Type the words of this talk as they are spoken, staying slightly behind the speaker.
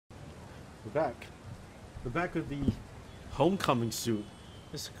We're back. We're back with the homecoming suit.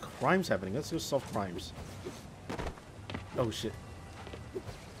 There's crimes happening. Let's go solve crimes. Oh shit.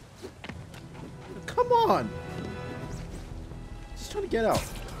 Come on! Just trying to get out.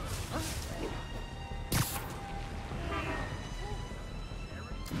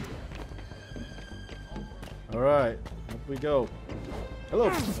 Alright, up we go. Hello!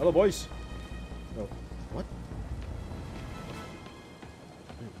 Hello, boys! Oh, what?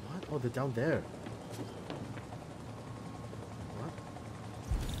 Wait, what? Oh, they're down there. What?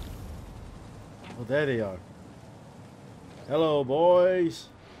 Oh, there they are. Hello, boys!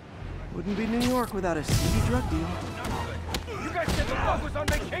 Wouldn't be New York without a seedy drug deal. You guys said the dog was on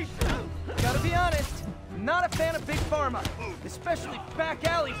vacation! Gotta be honest, not a fan of Big Pharma. Especially back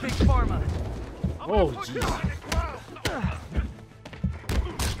alley Big Pharma. Oh, jeez.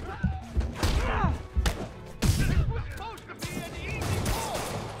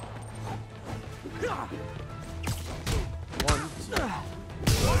 One, two.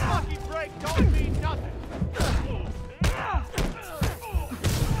 Lucky break don't mean nothing!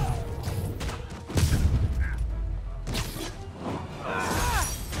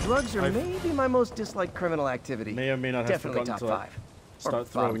 Drugs are maybe my most disliked criminal activity. May or may not have Definitely forgotten top to 5. start Or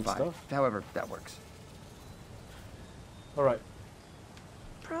throwing bottom 5, stuff. however that works. Alright.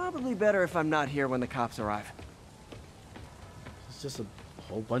 Probably better if I'm not here when the cops arrive. It's just a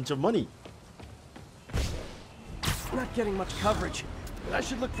whole bunch of money. Not getting much coverage. I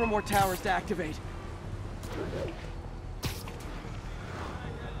should look for more towers to activate.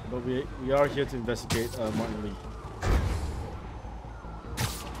 But we are here to investigate Martin Lee.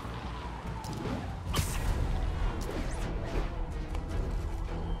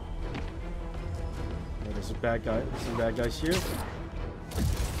 Oh, there's a bad guy. There's some bad guys here.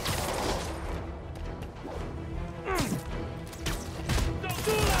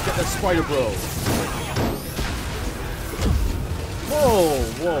 Get that spider, bro. Whoa,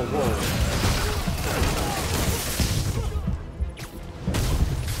 whoa, whoa.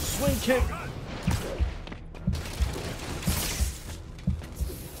 Swing kick.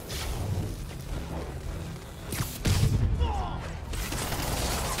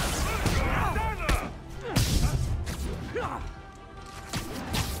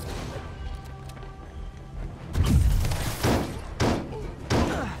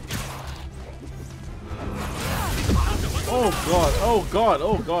 Oh god, oh god,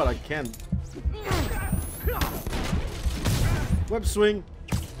 oh god, I can't. Web swing.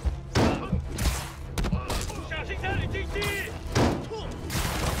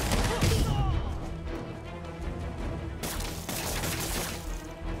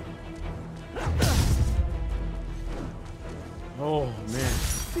 Oh man.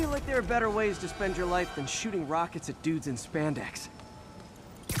 I feel like there are better ways to spend your life than shooting rockets at dudes in spandex.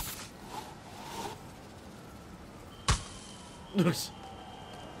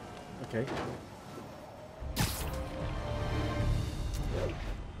 Okay. There's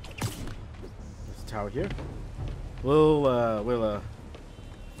a tower here. We'll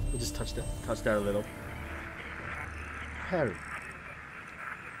just touch that a little. Harry.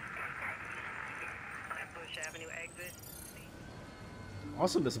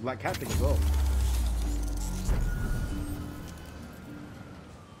 Awesome, there's a black cat thing as well.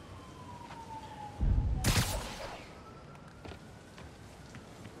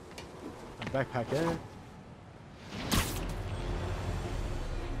 Backpack there.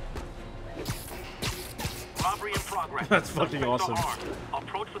 Robbery in progress. That's fucking Suspects awesome. are armed.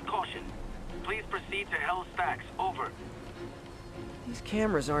 Approach with caution. Please proceed to Hell Stacks. Over. These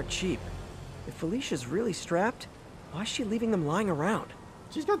cameras aren't cheap. If Felicia's really strapped, why is she leaving them lying around?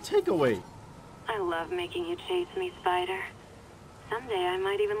 She's got takeaway. I love making you chase me, Spider. Someday I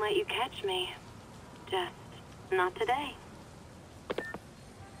might even let you catch me. Just not today.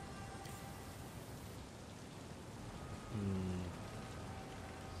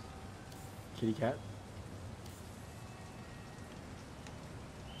 Kitty cat.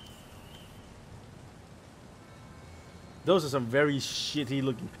 Those are some very shitty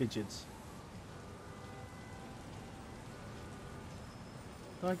looking pigeons.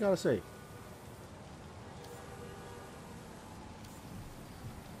 I gotta say.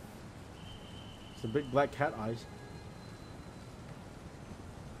 It's the big black cat eyes.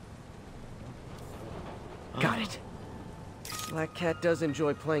 Got it. Black Cat does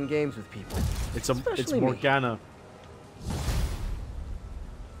enjoy playing games with people. It's Especially me. Morgana.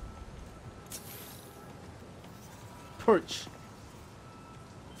 Perch.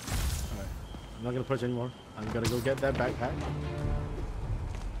 Alright. I'm not gonna perch anymore. I'm gonna go get that backpack.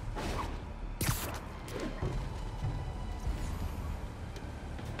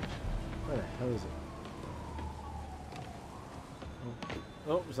 Where How is it?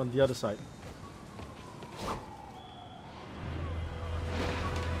 Oh, it's on the other side.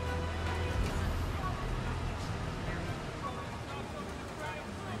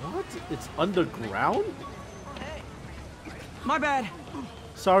 What? It's underground? My bad.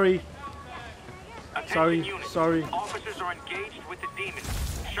 Sorry. Attention units. Sorry. Officers are engaged with the demon.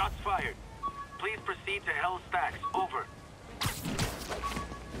 Shots fired. Please proceed to Hell's Stacks. Over.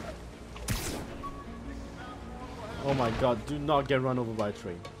 Oh my god, do not get run over by a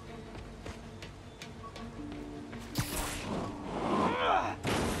train.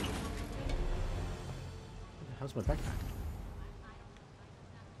 How's my backpack?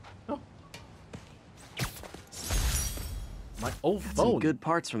 Oh. My old Got phone. some good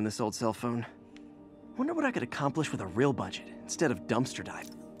parts from this old cell phone. Wonder what I could accomplish with a real budget instead of dumpster dive.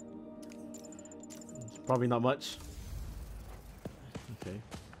 It's probably not much. Okay.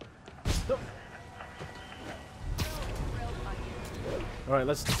 Oh. Alright,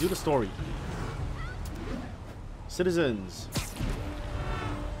 let's do the story. Citizens.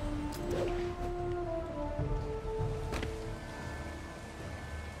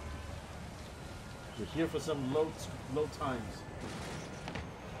 We're here for some low times.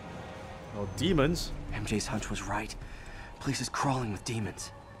 Oh, demons. MJ's hunch was right. Place is crawling with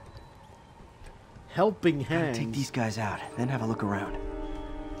demons. Helping Gotta hands. take these guys out, then have a look around.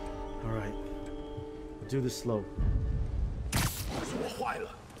 Alright. We'll do this slow. 锁坏了。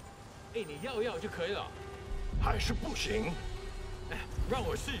哎，你要就可以了。还是不行。哎，让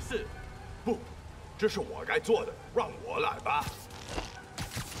我试一试。不，这是我该做的，让我来吧。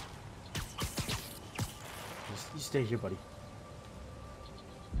You stay here, buddy.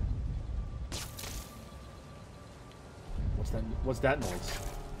 What's that noise?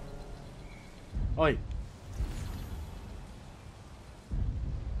 Oi.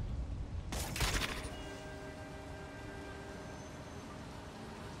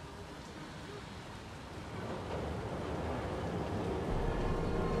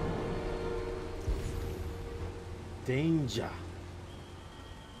 Danger.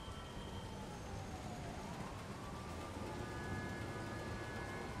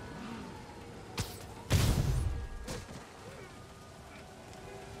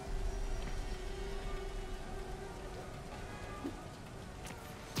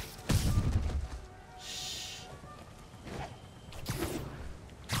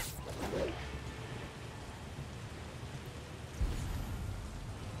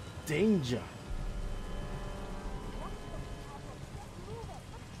 Danger.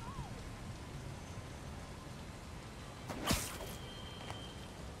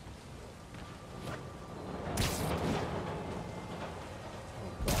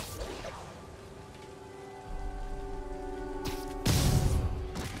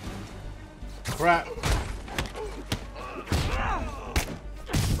 Crap.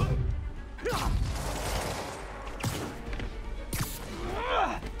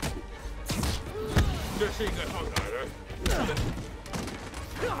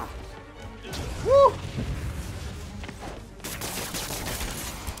 Woo!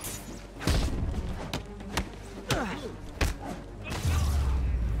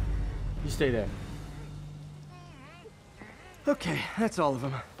 You stay there. Okay, that's all of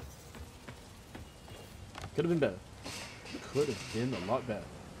them. Could have been better. Could have been a lot better.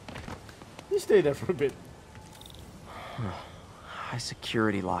 You stay there for a bit. High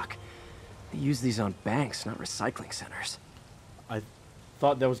security lock. They use these on banks, not recycling centers. I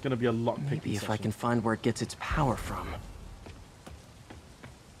thought there was going to be a lockpick. Maybe if I can find where it gets its power from.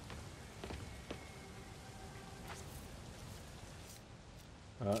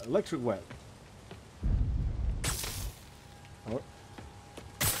 Electric web. Oh.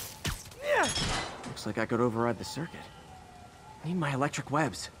 Looks like I could override the circuit. Need my electric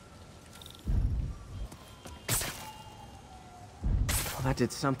webs. Well, that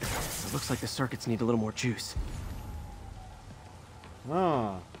did something. It looks like the circuits need a little more juice.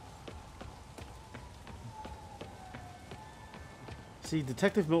 Ah. See,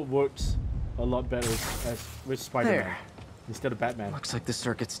 detective mode works a lot better as with Spider-Man There. instead of Batman. Looks like the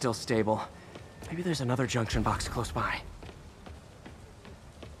circuit's still stable. Maybe there's another junction box close by.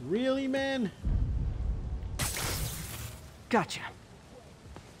 Really, man? Gotcha.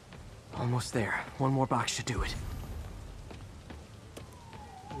 Almost there. One more box should do it.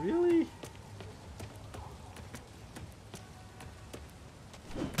 Really?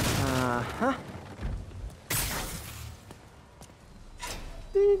 Uh-huh.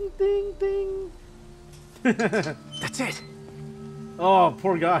 Ding, ding, ding. That's it. Oh,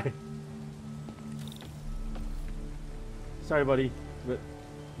 poor guy. Sorry, buddy, but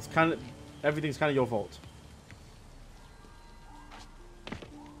it's kind of Everything's kind of your fault.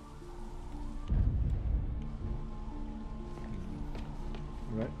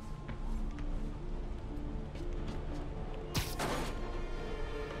 Right.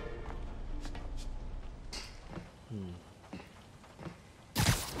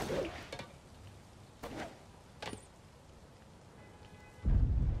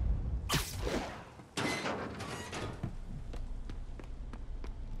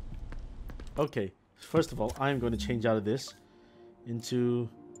 Okay, first of all, I'm going to change out of this into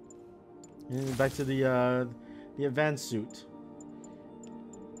back to the advanced suit.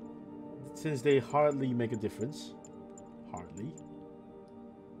 Since they hardly make a difference. Hardly.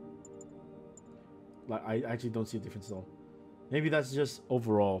 Like, I actually don't see a difference at all. Maybe that's just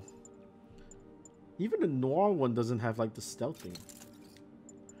overall. Even the noir one doesn't have like the stealth thing.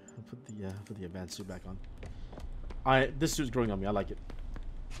 I'll put the advanced suit back on. This suit's growing on me. I like it.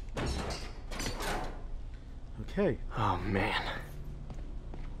 Okay. Oh man.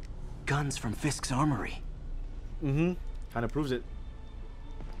 Guns from Fisk's armory. Mm-hmm. Kind of proves it.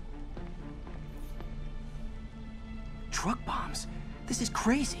 Truck bombs? This is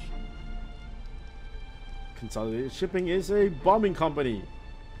crazy. Consolidated Shipping is a bombing company.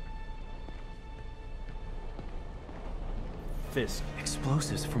 Fisk.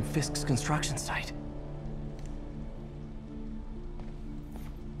 Explosives from Fisk's construction site.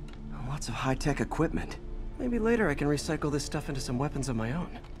 Lots of high-tech equipment. Maybe later I can recycle this stuff into some weapons of my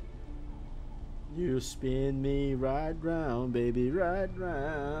own. You spin me right round, baby, right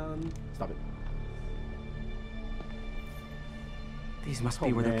round. Stop it. These must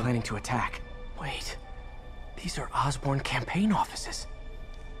be where they're planning to attack. Wait. These are Osborn campaign offices.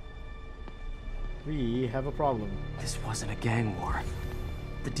 We have a problem. This wasn't a gang war.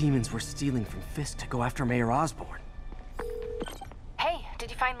 The demons were stealing from Fisk to go after Mayor Osborn. Hey,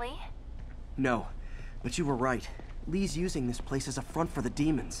 did you find Lee? No, but you were right. Lee's using this place as a front for the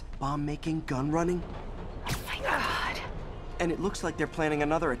demons. Bomb making, gun running. Oh my god. And it looks like they're planning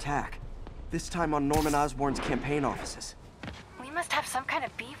another attack. This time on Norman Osborn's campaign offices. We must have some kind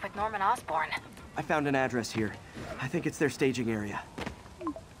of beef with Norman Osborn. I found an address here. I think it's their staging area.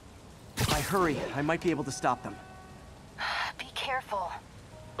 If I hurry, I might be able to stop them. Be careful.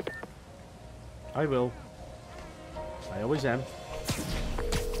 I will. I always am.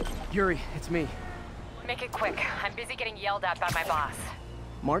 Yuri, it's me. Make it quick. I'm busy getting yelled at by my boss.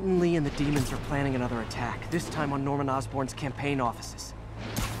 Martin Lee and the demons are planning another attack, this time on Norman Osborn's campaign offices.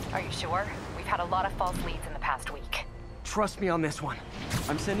 Are you sure? We've had a lot of false leads in the past week. Trust me on this one.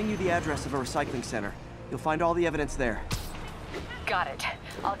 I'm sending you the address of a recycling center. You'll find all the evidence there. Got it.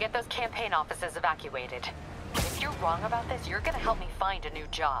 I'll get those campaign offices evacuated. And if you're wrong about this, you're gonna help me find a new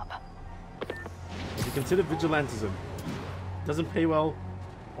job. If you consider vigilantism, doesn't pay well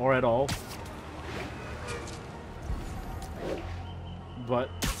or at all, but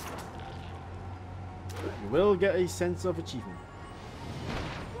you will get a sense of achievement.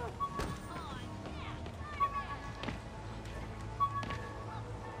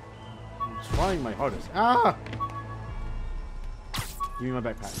 I'm trying my hardest. Ah! Give me my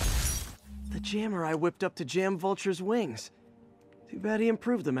backpack. The jammer I whipped up to jam Vulture's wings. Too bad he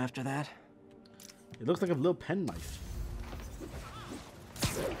improved them after that. It looks like a little penknife.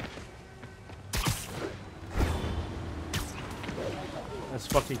 That's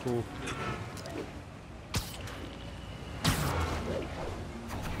fucking cool.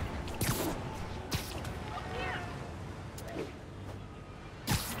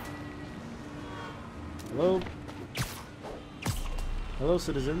 Hello? Hello,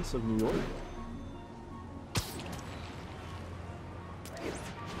 citizens of New York.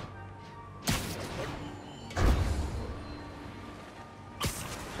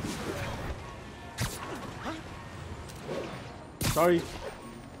 Sorry.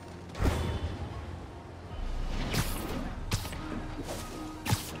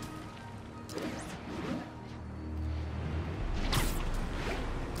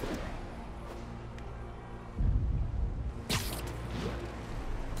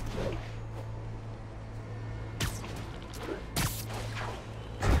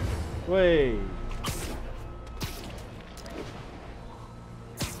 Wait.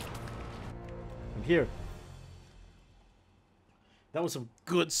 I'm here. That was some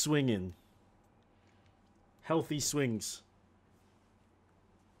good swinging. Healthy swings.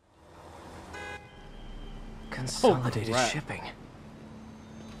 Consolidated shipping.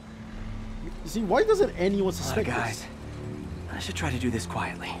 See, why doesn't anyone suspect this? Guys, I should try to do this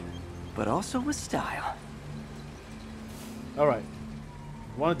quietly, but also with style. All right.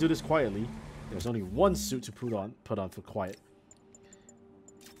 If you want to do this quietly, there's only one suit to put on for quiet.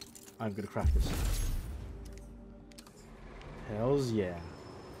 I'm gonna craft this. Hells yeah.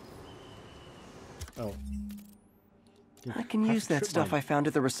 Oh. I can use that stuff I found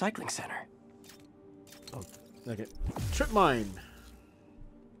at the recycling center. Oh, okay. Trip mine.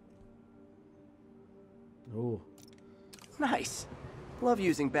 Oh. Nice. Love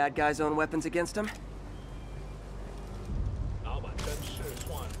using bad guys' own weapons against them.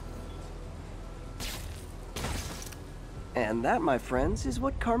 And that, my friends, is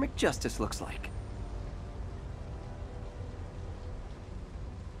what karmic justice looks like.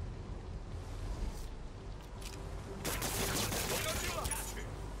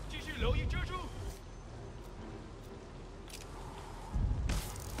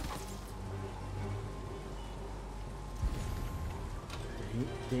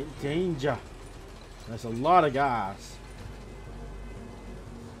 Danger. That's a lot of gas.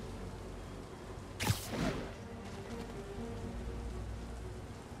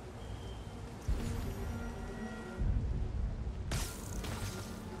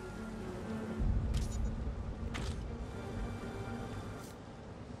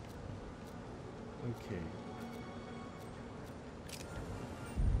 Okay.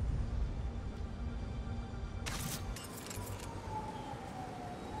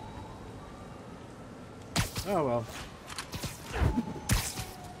 Oh well.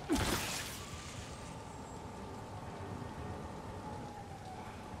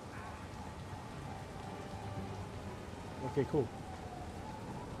 Okay, cool.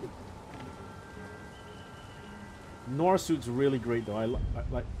 Noir suit's really great though. I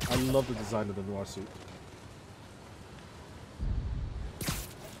love the design of the Noir suit.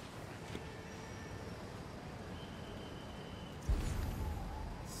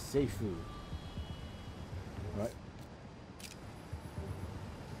 Safe food. Right.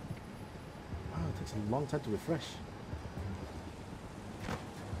 Wow, it takes a long time to refresh.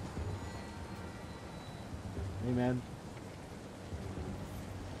 Hey man.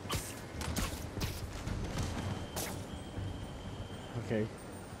 Okay.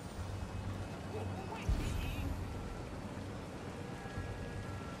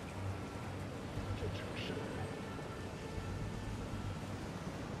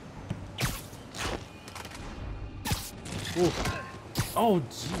 Ooh. Oh,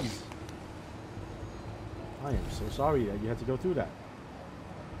 jeez. I am so sorry that you had to go through that.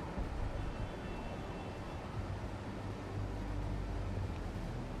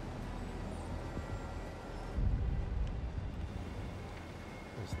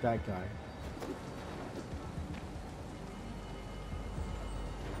 There's that guy.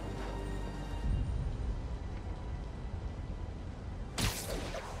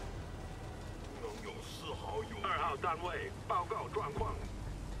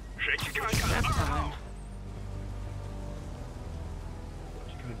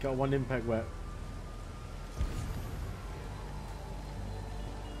 Got one impact wet.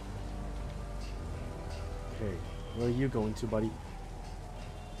 Okay, where are you going to, buddy?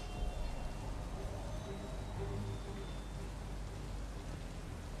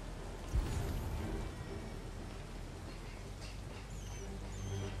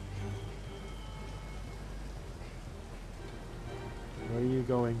 Where are you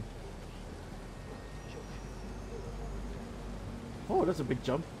going? Oh, that's a big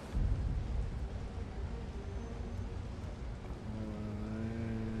jump.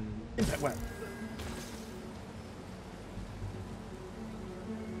 Impact web.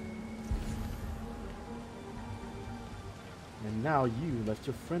 And now you left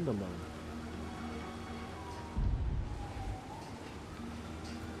your friend alone.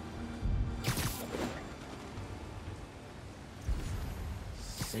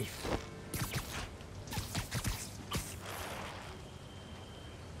 Safe.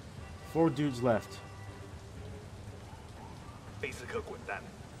 Four dudes left. 贝斯克滚蛋！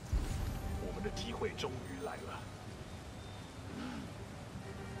我们的机会终于来了。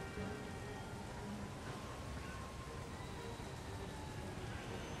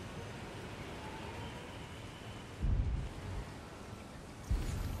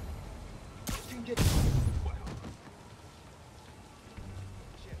今天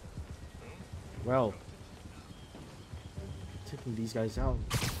Well, taking these guys out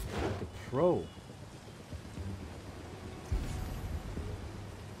like a pro.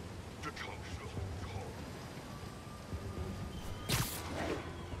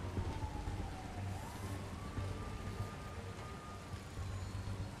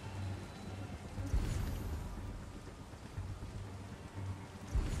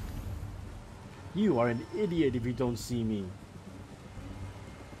 You are an idiot if you don't see me.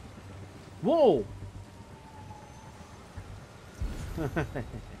 Whoa!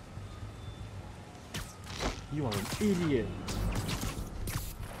 You are an idiot.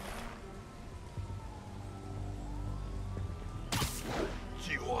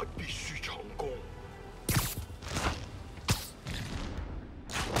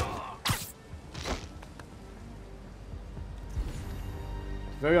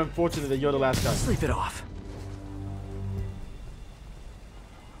 Very unfortunate that you're the last guy. Sleep it off.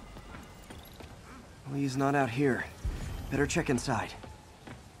 Lee's not out here. Better check inside.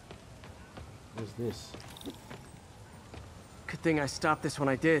 What's this? Good thing I stopped this when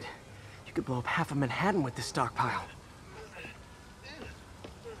I did. You could blow up half of Manhattan with this stockpile.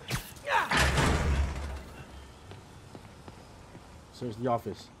 So it's the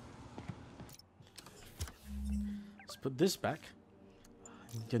office. Let's put this back.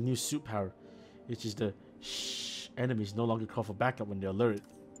 Get new suit power, which is the shh. Enemies no longer call for backup when they're alerted.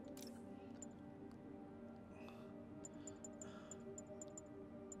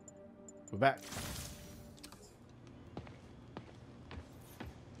 We're back.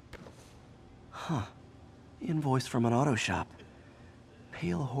 Huh. Invoice from an auto shop.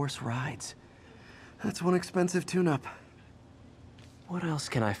 Pale Horse Rides. That's one expensive tune-up. What else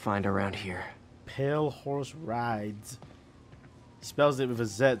can I find around here? Pale Horse Rides. He spells it with a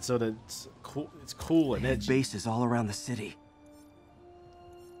Z so that it's cool. It's cool and edgy. Bases all around the city.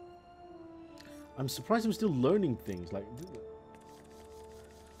 I'm surprised I'm still learning things. Like,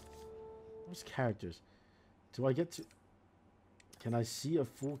 what's characters? Do I get to? Can I see a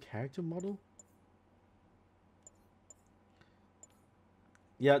full character model?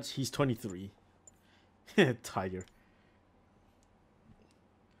 Yeah, he's 23. Tiger.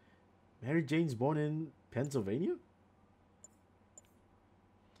 Mary Jane's born in Pennsylvania?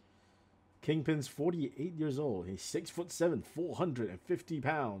 Kingpin's 48 years old. He's 6'7", 450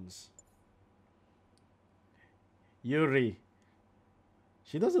 pounds. Yuri.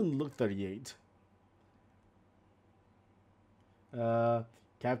 She doesn't look 38.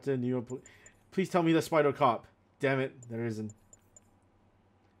 Captain New York. Please tell me the Spider Cop. Damn it, there isn't.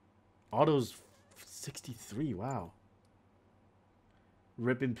 Otto's 63. Wow.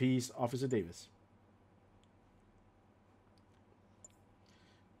 Rip in peace, Officer Davis.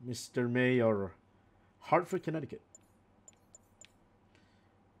 Mr. Mayor, Hartford, Connecticut.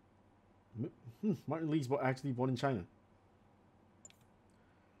 Martin Lee's actually born in China.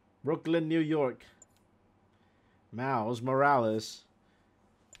 Brooklyn, New York. Miles Morales.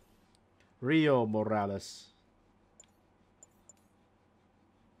 Rio Morales.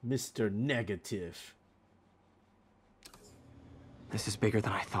 Mr. Negative. This is bigger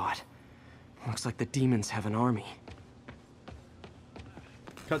than I thought. Looks like the demons have an army.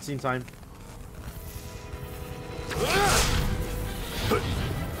 Cutscene time.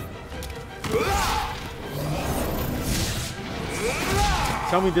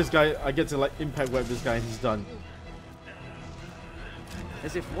 Tell me this guy, I get to like impact web this guy and he's done.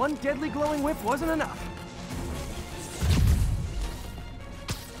 As if one deadly glowing whip wasn't enough.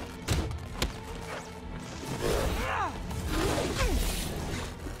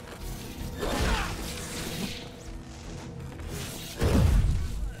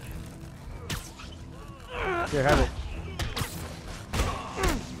 Here, have it.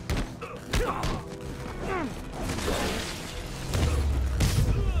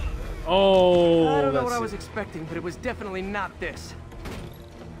 Oh, I don't know what I was expecting, but it was definitely not this.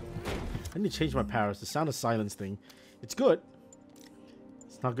 I need to change my powers. The sound of silence thing. It's good.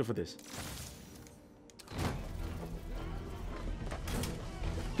 It's not good for this.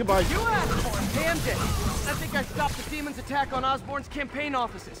 Goodbye. You asked for it, damned it. I think I stopped the demon's attack on Osborn's campaign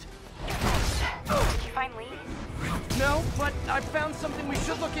offices. Did you find Lee? No, but I found something we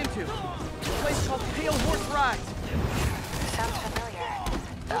should look into. A place called Pale Horse Rides. Sounds familiar.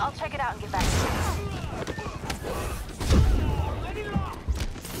 I'll check it out and get back to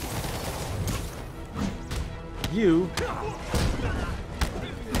you. You.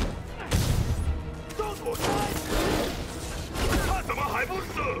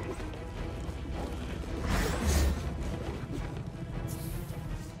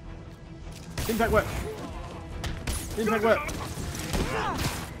 Impact whip. Impact whip.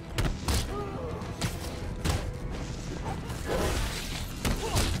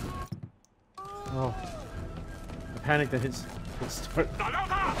 Oh. I panicked that his start.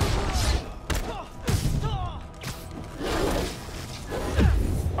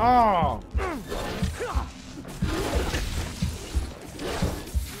 Oh.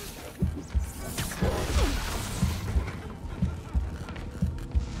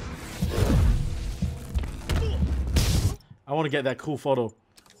 I want to get that cool photo.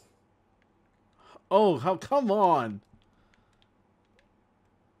 Oh, how come on.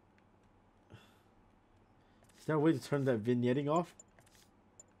 Is there a way to turn that vignetting off?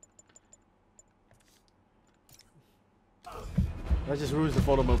 That just ruins the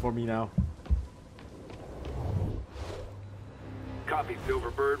photo mode for me now. Copy,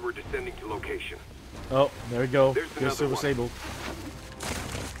 Silverbird. We're descending to location. Oh, there we go. There's Here's Silver another Sable.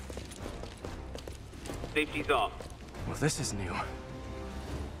 Safety's off. Well, this is new.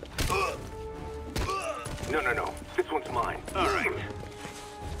 No. This one's mine. All right.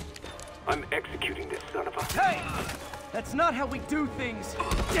 I'm executing this son of a... Hey! That's not how we do things!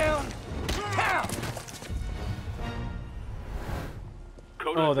 Down! Down!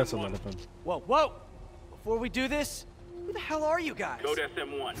 Code Oh, that's a SM1. lot of fun. Whoa! Before we do this, who the hell are you guys? Code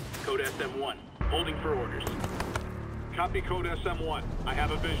SM1. Code SM1. Holding for orders. Copy code SM1. I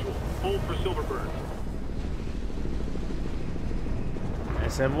have a visual. Hold for Silverbird.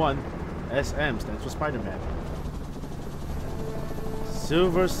 SM1. SM stands for Spider-Man.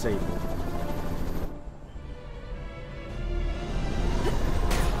 Silver Sable.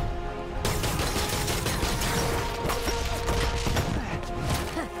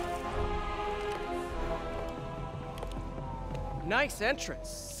 Nice entrance.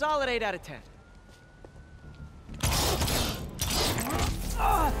 Solid 8 out of 10.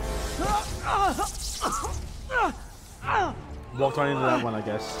 Walked right into that one, I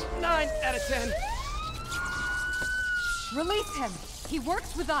guess. 9 out of 10. Release him. He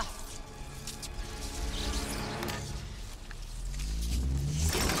works with us.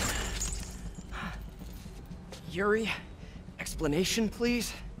 Yuri, explanation,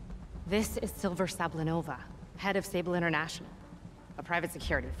 please? This is Silver Sablinova, head of Sable International, a private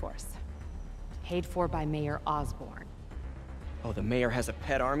security force. Paid for by Mayor Osborn. Oh, the mayor has a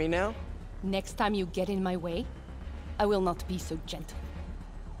pet army now? Next time you get in my way, I will not be so gentle.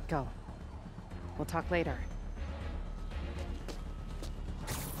 Go. We'll talk later.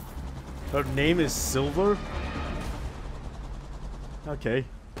 Her name is Silver? Okay.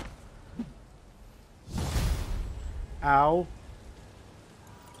 Ow.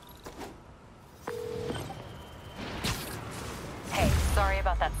 Hey, sorry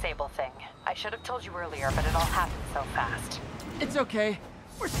about that Sable thing. I should have told you earlier, but it all happened so fast. It's okay.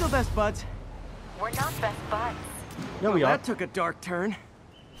 We're still best buds. We're not best buds. Yeah, we are. That took a dark turn.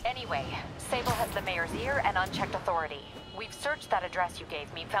 Anyway, Sable has the mayor's ear and unchecked authority. We've searched that address you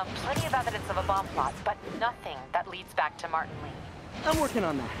gave me, found plenty of evidence of a bomb plot, but nothing that leads back to Martin Lee. I'm working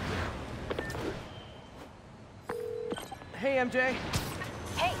on that. Hey, MJ.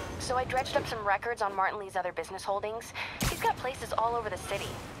 Hey, so I dredged up some records on Martin Lee's other business holdings. He's got places all over the city.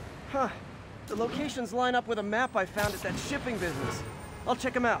 Huh. The locations line up with a map I found at that shipping business. I'll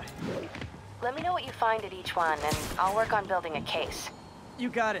check them out. Let me know what you find at each one, and I'll work on building a case. You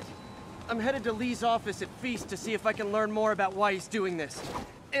got it. I'm headed to Lee's office at Feast to see if I can learn more about why he's doing this.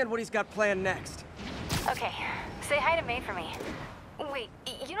 And what he's got planned next. Okay, say hi to May for me. Wait,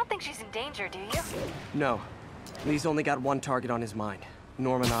 you don't think she's in danger, do you? No. Lee's only got one target on his mind.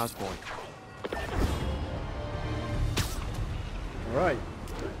 Norman Osborn. Alright.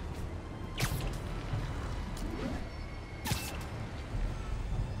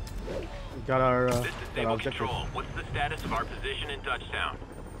 We got our, This is got our Sable objective. Control. What's the status of our position in touchdown?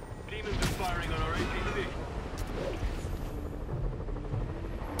 Demons are firing on our ATC.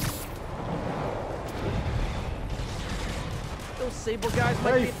 Those Sable guys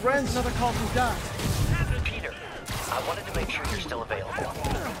might Hey, be friends. another call from Doc. Peter, I wanted to make sure you're still available.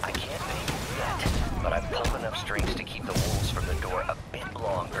 I can't make it yet, but I've pulled enough strings to keep the wolves from the door a bit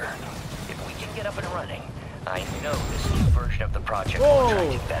longer. If we can get up and running, I know this new version of the project will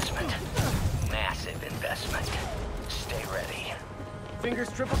attract investment. Massive investment. Stay ready.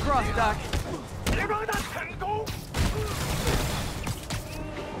 Fingers triple crossed, Doc.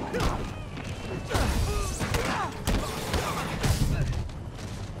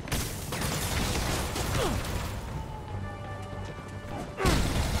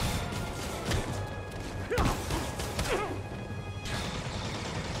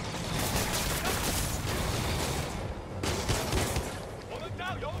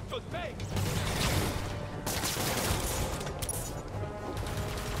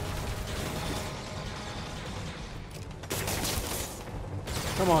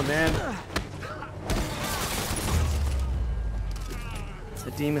 Come on, man.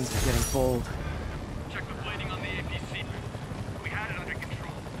 The demons are getting bold. Check the plating on the APC. We had it under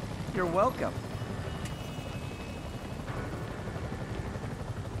control. You're welcome.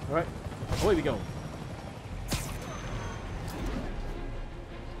 Alright. Away we go.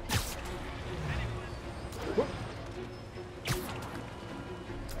 Whoop.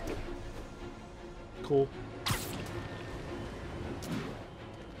 Cool.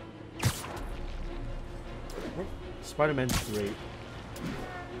 Spider-Man's great.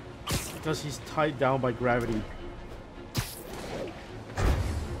 Because he's tied down by gravity.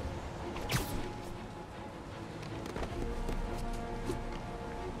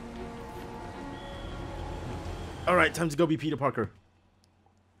 Alright, time to go be Peter Parker.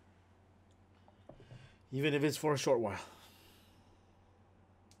 Even if it's for a short while.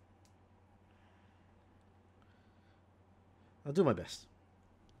 I'll do my best.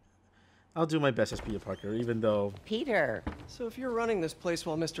 I'll do my best as Peter Parker, even though... Peter. So if you're running this place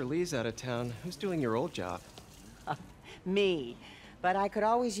while Mr. Lee's out of town, who's doing your old job? Me. But I could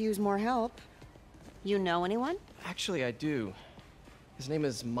always use more help. You know anyone? Actually, I do. His name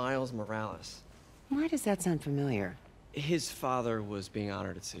is Miles Morales. Why does that sound familiar? His father was being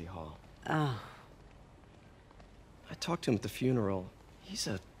honored at City Hall. Oh. I talked to him at the funeral. He's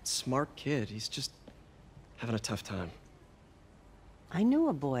a smart kid. He's just having a tough time. I knew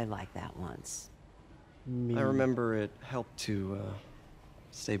a boy like that once. I remember it helped to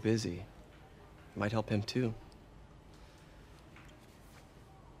stay busy. Might help him too.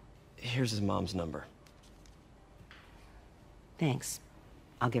 Here's his mom's number. Thanks.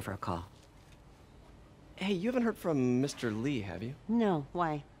 I'll give her a call. Hey, you haven't heard from Mr. Lee, have you? No,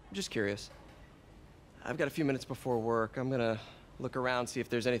 why? I'm just curious. I've got a few minutes before work. I'm gonna look around, see if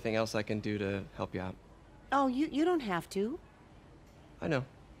there's anything else I can do to help you out. Oh, you don't have to. I know.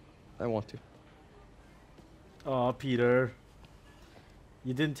 I want to. Aw, Peter.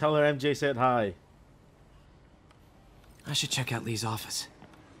 You didn't tell her MJ said hi. I should check out Lee's office.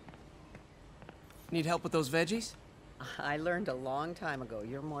 Need help with those veggies? I learned a long time ago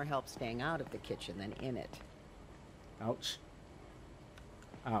you're more help staying out of the kitchen than in it. Ouch.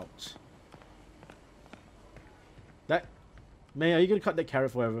 Ouch. That... May, are you gonna cut that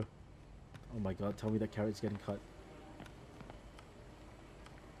carrot forever? Oh my god, tell me that carrot's getting cut.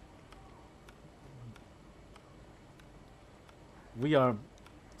 We are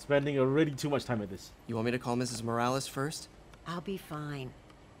spending already too much time at this. You want me to call Mrs. Morales first? I'll be fine.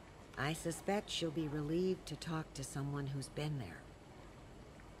 I suspect she'll be relieved to talk to someone who's been there.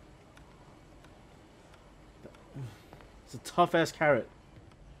 It's a tough-ass carrot.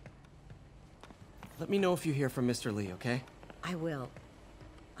 Let me know if you hear from Mr. Lee, okay? I will.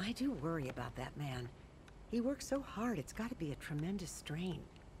 I do worry about that man. He works so hard, it's got to be a tremendous strain.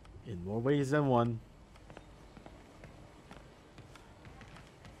 In more ways than one.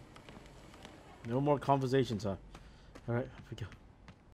 No more conversations, huh? Alright, here we go.